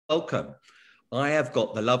welcome. I have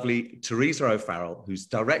got the lovely Teresa O'Farrell, who's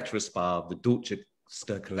Director of Spa of the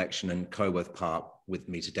Dorchester Collection in Coworth Park with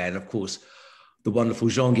me today. And of course, the wonderful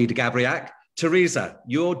Jean-Guy de Gabriac. Teresa,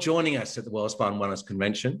 you're joining us at the World Spa and Wellness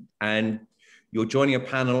Convention, and you're joining a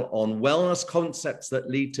panel on wellness concepts that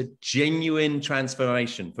lead to genuine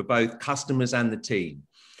transformation for both customers and the team.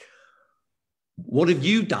 What have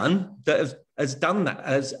you done that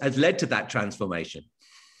has led to that transformation?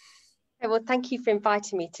 Well, thank you for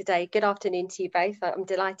inviting me today. Good afternoon to you both. I'm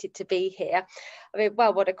delighted to be here. I mean,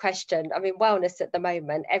 well, what a question. I mean, wellness at the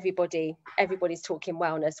moment, everybody's talking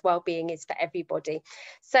wellness. Well-being is for everybody.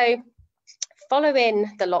 So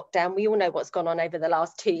following the lockdown, we all know what's gone on over the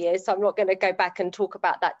last 2 years, so I'm not going to go back and talk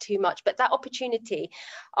about that too much. But that opportunity,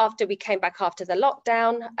 after we came back after the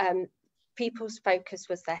lockdown, people's focus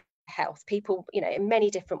was their health. People, in many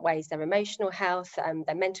different ways, their emotional health,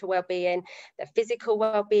 their mental well-being, their physical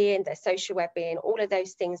well-being, their social well-being, all of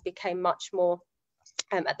those things became much more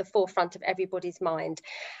at the forefront of everybody's mind.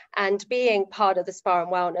 And being part of the Spa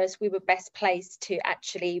and Wellness, we were best placed to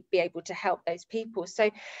actually be able to help those people. So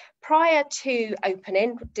prior to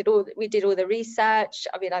opening, we did all the research.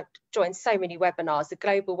 I mean, I've joined so many webinars. The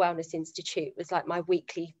Global Wellness Institute was like my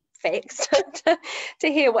weekly fix to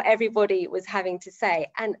hear what everybody was having to say,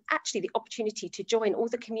 and actually the opportunity to join all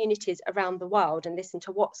the communities around the world and listen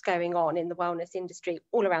to what's going on in the wellness industry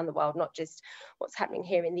all around the world, not just what's happening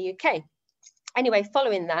here in the UK. Anyway,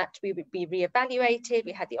 following that, we would be re-evaluated.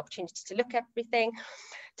 We had the opportunity to look at everything,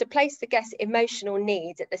 to place the guest's emotional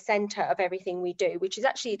needs at the centre of everything we do, which is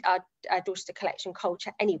actually our Dorchester Collection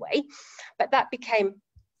culture anyway, but that became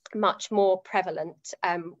much more prevalent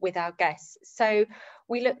with our guests. So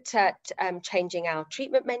we looked at changing our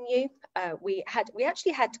treatment menu. We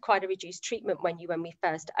actually had quite a reduced treatment menu when we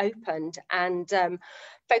first opened, and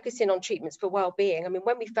focusing on treatments for well-being. I mean,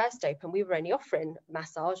 when we first opened, we were only offering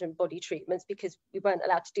massage and body treatments because we weren't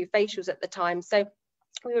allowed to do facials at the time. So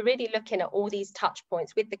we were really looking at all these touch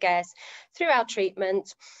points with the guests through our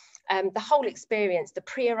treatment, the whole experience, the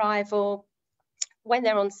pre-arrival, when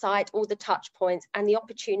they're on site, all the touch points, and the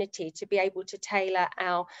opportunity to be able to tailor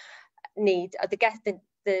our needs,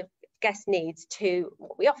 the guest needs to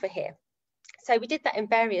what we offer here. So we did that in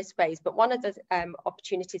various ways, but one of the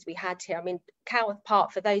opportunities we had here, I mean, Coworth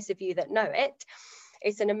Park, for those of you that know it,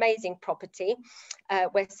 it's an amazing property.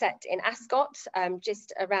 We're set in Ascot,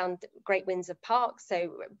 just around Great Windsor Park.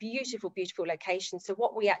 So beautiful, beautiful location. So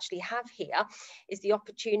what we actually have here is the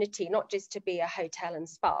opportunity not just to be a hotel and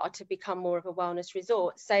spa, to become more of a wellness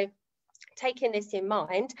resort. So taking this in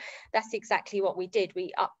mind, that's exactly what we did.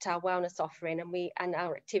 We upped our wellness offering and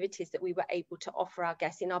our activities that we were able to offer our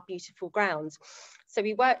guests in our beautiful grounds. So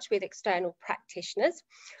we worked with external practitioners.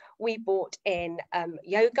 We brought in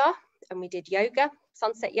yoga, and we did yoga,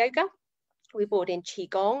 sunset yoga. We brought in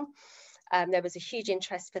Qigong. There was a huge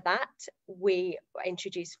interest for that. We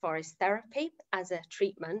introduced forest therapy as a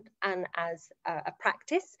treatment and as a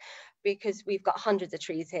practice, because we've got hundreds of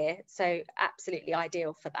trees here, so absolutely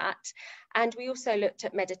ideal for that. And we also looked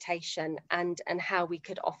at meditation and how we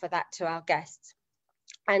could offer that to our guests.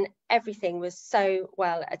 And everything was so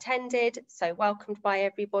well attended, so welcomed by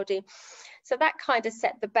everybody. So that kind of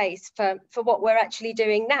set the base for what we're actually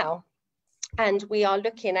doing now. And we are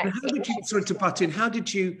looking at... Sorry to butt in, how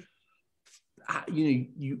did you,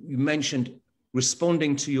 you mentioned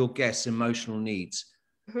responding to your guests' emotional needs.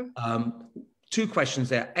 Mm-hmm. Two questions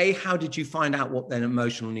there. A, how did you find out what their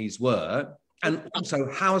emotional needs were? And also,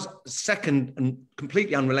 how's, second and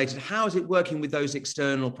completely unrelated, how is it working with those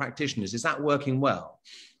external practitioners? Is that working well?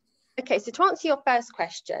 Okay, so to answer your first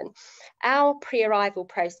question, our pre-arrival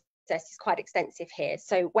process is quite extensive here.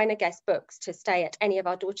 So when a guest books to stay at any of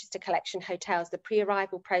our Dorchester Collection hotels, the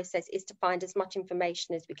pre-arrival process is to find as much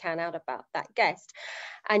information as we can out about that guest.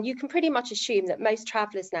 And you can pretty much assume that most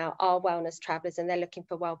travellers now are wellness travellers, and they're looking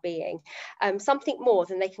for well-being, something more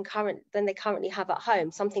than they currently have at home,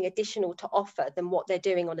 something additional to offer than what they're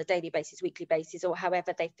doing on a daily basis, weekly basis, or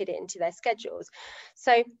however they fit it into their schedules.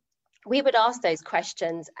 So we would ask those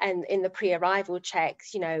questions, and in the pre-arrival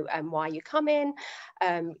checks, why you come in,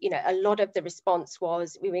 a lot of the response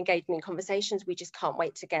was, we were engaging in conversations, we just can't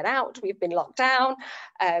wait to get out, we've been locked down,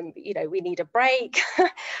 we need a break.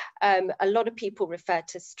 A lot of people refer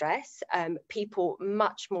to stress. People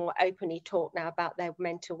much more openly talk now about their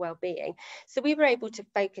mental well-being. So we were able to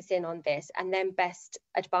focus in on this and then best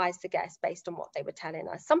advise the guests based on what they were telling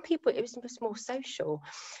us. Some people, it was just more social.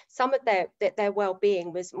 Some of their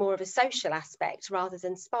well-being was more of a social aspect rather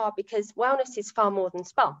than spa, because wellness is far more than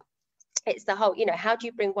spa. It's the whole, how do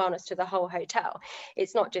you bring wellness to the whole hotel?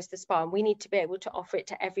 It's not just the spa, and we need to be able to offer it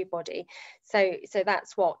to everybody. So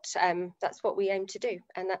that's what we aim to do,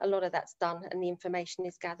 and a lot of that's done, and the information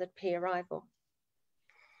is gathered pre-arrival.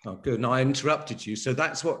 Oh, good. No, I interrupted you. So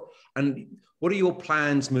and what are your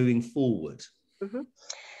plans moving forward? Mm-hmm.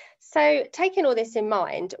 So taking all this in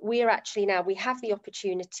mind, we have the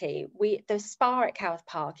opportunity. The spa at Coworth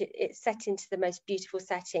Park, it's set into the most beautiful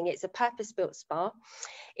setting. It's a purpose-built spa.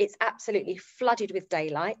 It's absolutely flooded with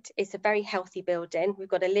daylight. It's a very healthy building. We've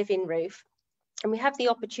got a live-in roof. And we have the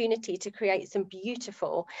opportunity to create some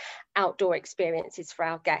beautiful outdoor experiences for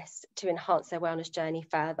our guests to enhance their wellness journey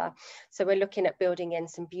further. So we're looking at building in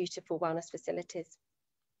some beautiful wellness facilities.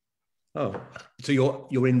 Oh, so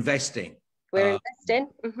you're investing. We're investing.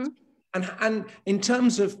 Mm-hmm. And in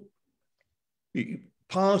terms of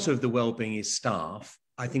part of the well-being is staff.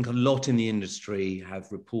 I think a lot in the industry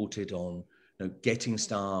have reported on getting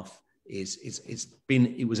staff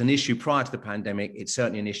it was an issue prior to the pandemic. It's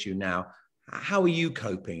certainly an issue now. How are you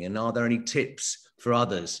coping? And are there any tips for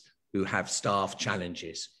others who have staff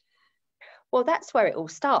challenges? Well, that's where it all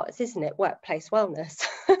starts, isn't it? Workplace wellness.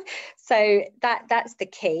 So that's the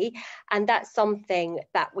key. And that's something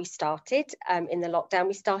that we started in the lockdown.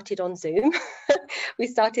 We started on Zoom. We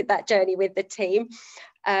started that journey with the team.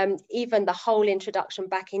 Even the whole introduction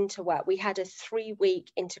back into work, we had a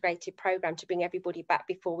 3-week integrated program to bring everybody back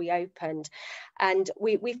before we opened. And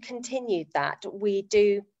we've continued that. We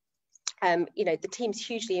do the team's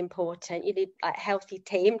hugely important. You need a healthy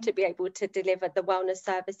team to be able to deliver the wellness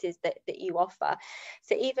services that you offer.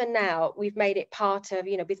 So even now, we've made it part of,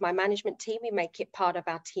 with my management team, we make it part of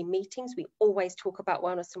our team meetings. We always talk about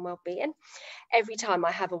wellness and well-being. Every time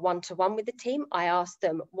I have a one-to-one with the team, I ask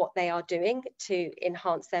them what they are doing to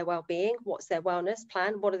enhance their well-being, what's their wellness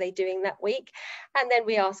plan, what are they doing that week? And then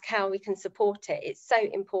we ask how we can support it. It's so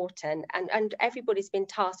important. And everybody's been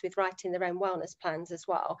tasked with writing their own wellness plans as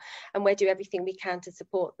well. And we'll do everything we can to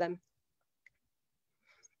support them.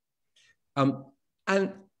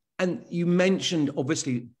 And you mentioned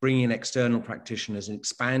obviously bringing in external practitioners and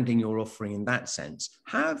expanding your offering in that sense.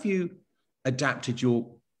 How have you adapted your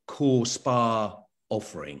core spa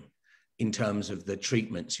offering in terms of the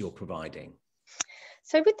treatments you're providing?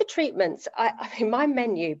 So with the treatments, I mean, my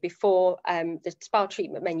menu before, the spa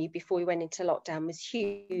treatment menu before we went into lockdown was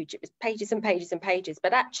huge. It was pages and pages and pages.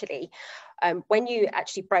 But actually, when you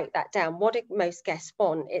actually break that down, what do most guests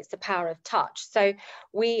want? It's the power of touch. So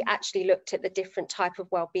we actually looked at the different type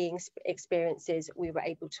of wellbeing experiences we were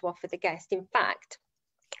able to offer the guest. In fact,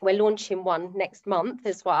 we're launching one next month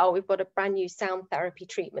as well. We've got a brand new sound therapy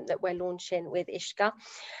treatment that we're launching with Ishka.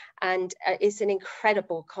 And it's an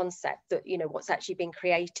incredible concept that, what's actually been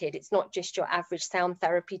created. It's not just your average sound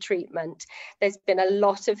therapy treatment. There's been a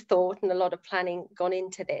lot of thought and a lot of planning gone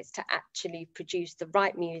into this to actually produce the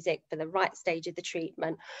right music for the right stage of the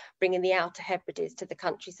treatment, bringing the Outer Hebrides to the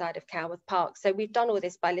countryside of Coworth Park. So we've done all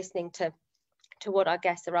this by listening to what our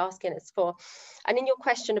guests are asking us for. And in your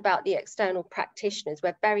question about the external practitioners,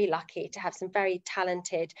 we're very lucky to have some very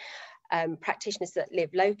talented practitioners that live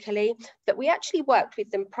locally, that we actually worked with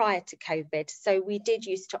them prior to COVID. So we did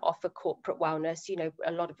used to offer corporate wellness.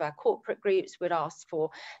 A lot of our corporate groups would ask for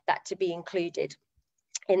that to be included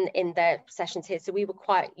in their sessions here. So we were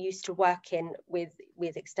quite used to working with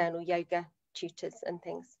external yoga tutors and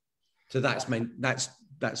things. So that's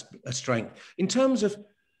a strength. In terms of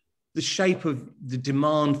the shape of the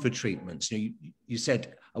demand for treatments, you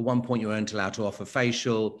said at one point you weren't allowed to offer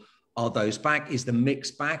facial. Are those back? Is the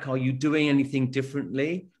mix back? Are you doing anything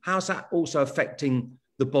differently? How's that also affecting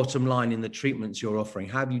the bottom line in the treatments you're offering?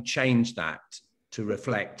 How have you changed that to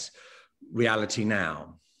reflect reality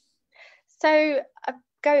now? So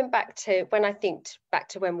going back to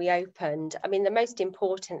when we opened, I mean, the most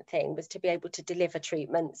important thing was to be able to deliver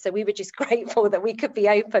treatment. So we were just grateful that we could be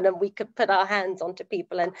open and we could put our hands onto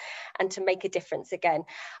people and to make a difference again.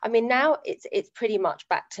 I mean, now it's pretty much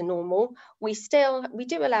back to normal. We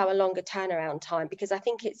do allow a longer turnaround time because I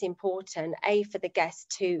think it's important, A, for the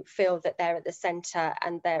guests to feel that they're at the centre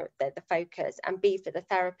and they're the focus, and B, for the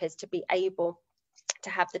therapist to be able to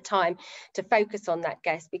have the time to focus on that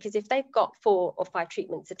guest, because if they've got 4 or 5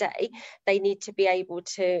 treatments a day, they need to be able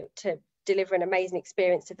to deliver an amazing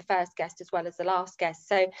experience to the first guest as well as the last guest.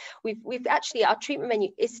 So we've actually, our treatment menu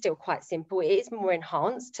is still quite simple. It is more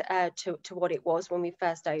enhanced to what it was when we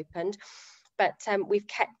first opened, but we've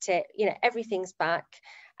kept it, everything's back,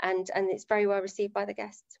 and it's very well received by the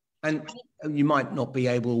guests. And you might not be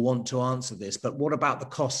able to want to answer this, but what about the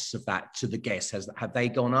costs of that to the guests? Have they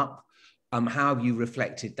gone up how have you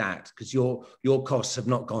reflected that? Because your costs have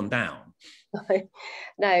not gone down.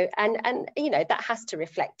 No, and you know, that has to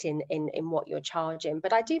reflect in what you're charging.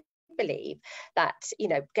 But I do believe that, you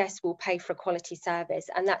know, guests will pay for a quality service,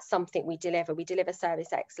 and that's something we deliver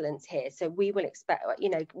service excellence here. So we will expect, you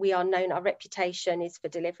know, we are known, our reputation is for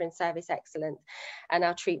delivering service excellence, and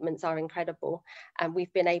our treatments are incredible, and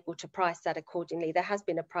we've been able to price that accordingly. There has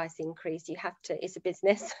been a price increase. You have to, it's a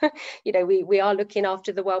business. You know, we are looking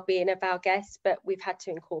after the well-being of our guests, but we've had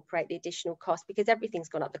to incorporate the additional cost because everything's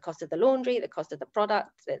gone up: the cost of the laundry, the cost of the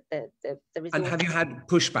product, the resources. And have you had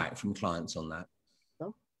pushback from clients on that?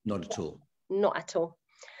 No. Not at all. Not at all.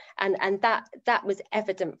 And that was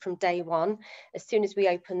evident from day one. As soon as we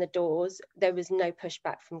opened the doors, there was no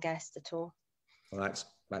pushback from guests at all. Well,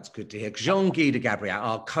 that's good to hear. Jean-Guy de Gabriac,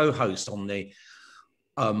 our co-host on the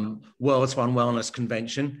World Spa Wellness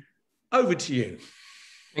Convention, over to you.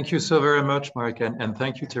 Thank you so very much, Mark, and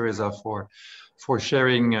thank you, Teresa, for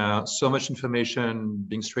sharing so much information,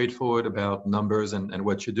 being straightforward about numbers and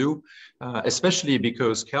what you do, especially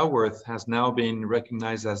because Calworth has now been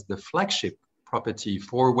recognized as the flagship property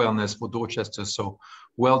for wellness for Dorchester. So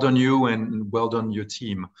well done you, and well done your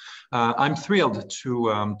team. I'm thrilled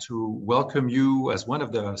to welcome you as one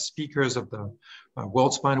of the speakers of the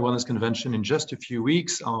World Spa Wellness Convention in just a few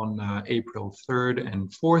weeks on April 3rd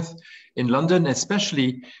and 4th in London,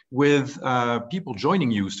 especially with people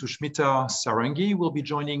joining you. Sushmita Sarangi will be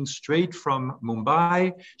joining straight from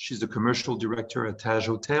Mumbai. She's the commercial director at Taj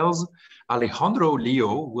Hotels. Alejandro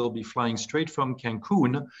Leo will be flying straight from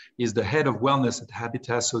Cancun. He's the head of wellness at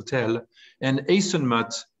Habitas Hotel. And Asen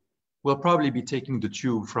Mutt will probably be taking the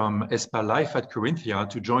tube from Espa Life at Corinthia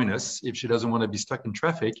to join us if she doesn't want to be stuck in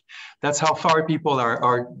traffic. That's how far people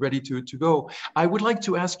are ready to go. I would like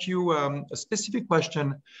to ask you a specific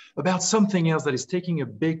question about something else that is taking a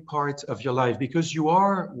big part of your life, because you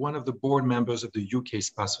are one of the board members of the UK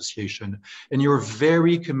Spa Association, and you're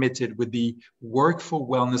very committed with the Work for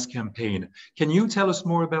Wellness campaign. Can you tell us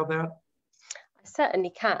more about that? Certainly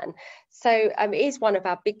can. So it is one of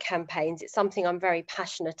our big campaigns. It's something I'm very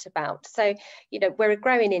passionate about. So, you know, we're a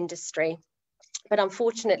growing industry, but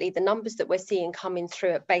unfortunately the numbers that we're seeing coming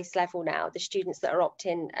through at base level now, the students that are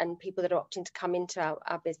opting and people that are opting to come into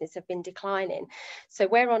our business, have been declining. So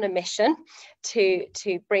we're on a mission to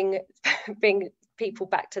bring people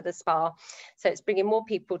back to the spa. So it's bringing more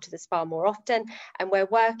people to the spa more often, and we're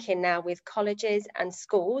working now with colleges and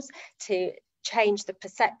schools to change the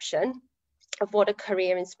perception of what a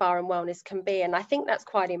career in spa and wellness can be. And I think that's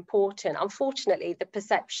quite important. Unfortunately, the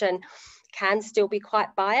perception can still be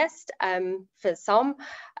quite biased for some.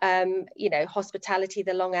 You know, hospitality,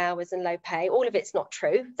 the long hours and low pay, all of it's not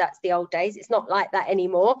true. That's the old days. It's not like that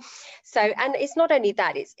anymore. So, and it's not only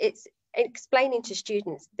that, it's explaining to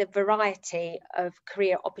students the variety of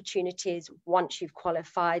career opportunities once you've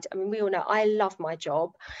qualified. I mean, we all know I love my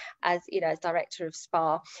job as, you know, as director of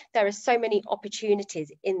spa. There are so many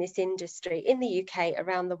opportunities in this industry in the UK,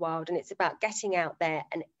 around the world, and it's about getting out there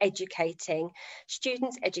and educating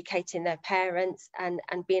students, educating their parents, and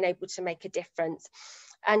being able to make a difference.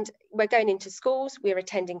 And we're going into schools, we're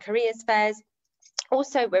attending careers fairs.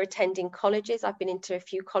 Also, we're attending colleges. I've been into a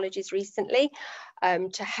few colleges recently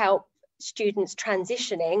to help students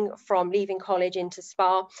transitioning from leaving college into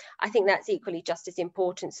spa. I think that's equally just as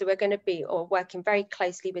important. So we're going to be working very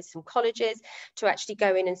closely with some colleges to actually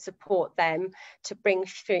go in and support them to bring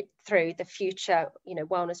through the future, you know,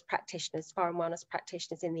 wellness practitioners, spa and wellness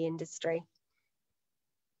practitioners in the industry.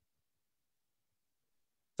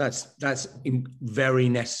 That's very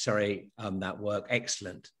necessary, that work.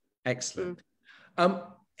 Excellent.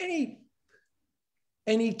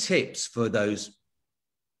 Any tips for those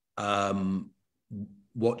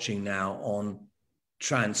watching now on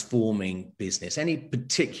transforming business? Any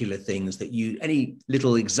particular things that any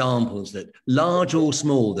little examples, that large or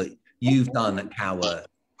small, that you've done at Calworth?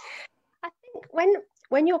 I think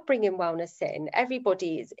when you're bringing wellness in,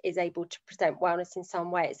 everybody is able to present wellness in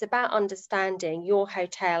some way. It's about understanding your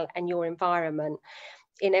hotel and your environment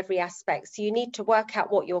in every aspect. So you need to work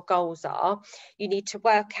out what your goals are. You need to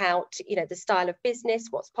work out, you know, the style of business,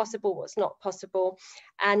 what's possible, what's not possible,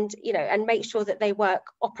 and, you know, and make sure that they work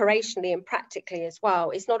operationally and practically as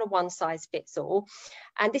well. It's not a one size fits all.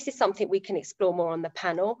 And this is something we can explore more on the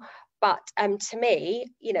panel. But to me,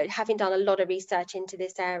 you know, having done a lot of research into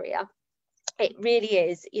this area, it really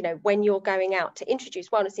is, you know, when you're going out to introduce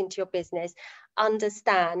wellness into your business,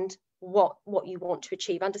 understand what you want to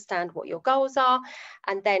achieve, understand what your goals are,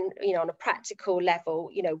 and then, you know, on a practical level,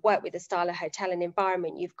 you know, work with the style of hotel and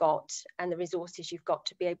environment you've got and the resources you've got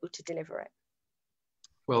to be able to deliver it.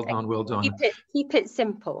 Well done, well done. Keep it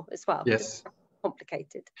simple as well. Yes.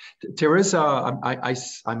 complicated. Teresa,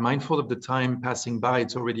 I'm mindful of the time passing by.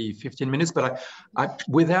 It's already 15 minutes, but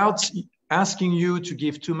without asking you to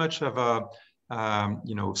give too much of a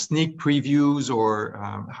sneak previews, or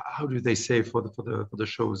how do they say for the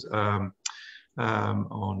shows on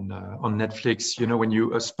Netflix? When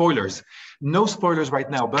you spoilers, no spoilers right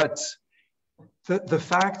now, but the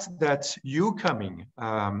fact that you coming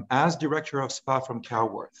as director of spa from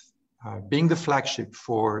Calworth, being the flagship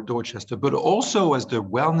for Dorchester, but also as the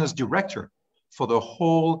wellness director for the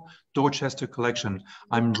whole Dorchester collection.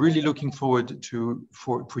 I'm really looking forward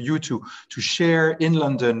for you to share in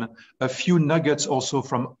London a few nuggets also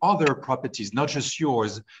from other properties, not just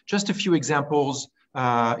yours, just a few examples,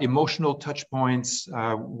 emotional touch points,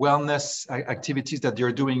 wellness activities that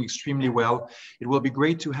they're doing extremely well. It will be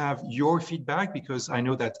great to have your feedback, because I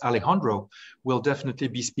know that Alejandro will definitely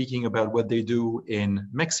be speaking about what they do in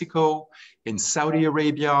Mexico, in Saudi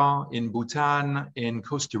Arabia, in Bhutan, in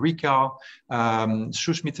Costa Rica.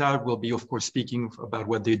 Shushmita will be, of course, speaking about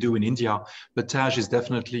what they do in India, but Taj is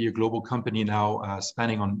definitely a global company now,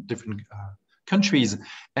 spanning on different countries.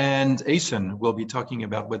 And Asen will be talking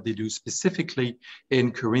about what they do specifically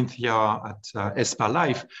in Corinthia at Espa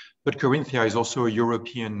Life. But Corinthia is also a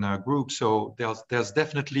European group. So there's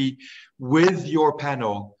definitely, with your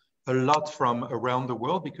panel, a lot from around the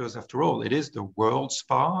world, because after all, it is the World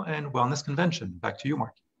Spa and Wellness Convention. Back to you,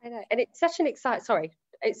 Mark. I know, and it's such an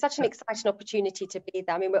exciting opportunity to be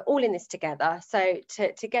there. I mean, we're all in this together. So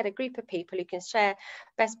to get a group of people who can share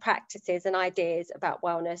best practices and ideas about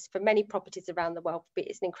wellness for many properties around the world,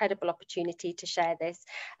 it's an incredible opportunity to share this.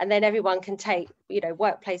 And then everyone can take,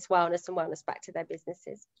 workplace wellness and wellness back to their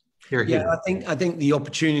businesses. Yeah, I think the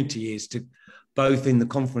opportunity is to, both in the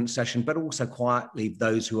conference session, but also quietly,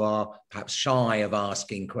 those who are perhaps shy of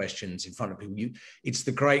asking questions in front of people. It's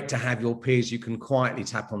great to have your peers you can quietly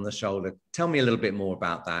tap on the shoulder. Tell me a little bit more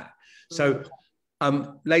about that. So,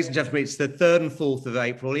 ladies and gentlemen, it's the 3rd and 4th of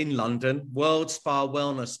April in London,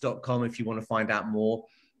 worldspawellness.com if you want to find out more.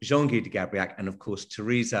 Jean-Guy de Gabriac and, of course,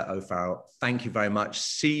 Teresa O'Farrell, thank you very much.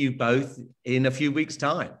 See you both in a few weeks'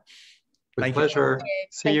 time. With pleasure.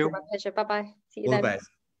 See you. My pleasure. Bye-bye. See you then. All the best.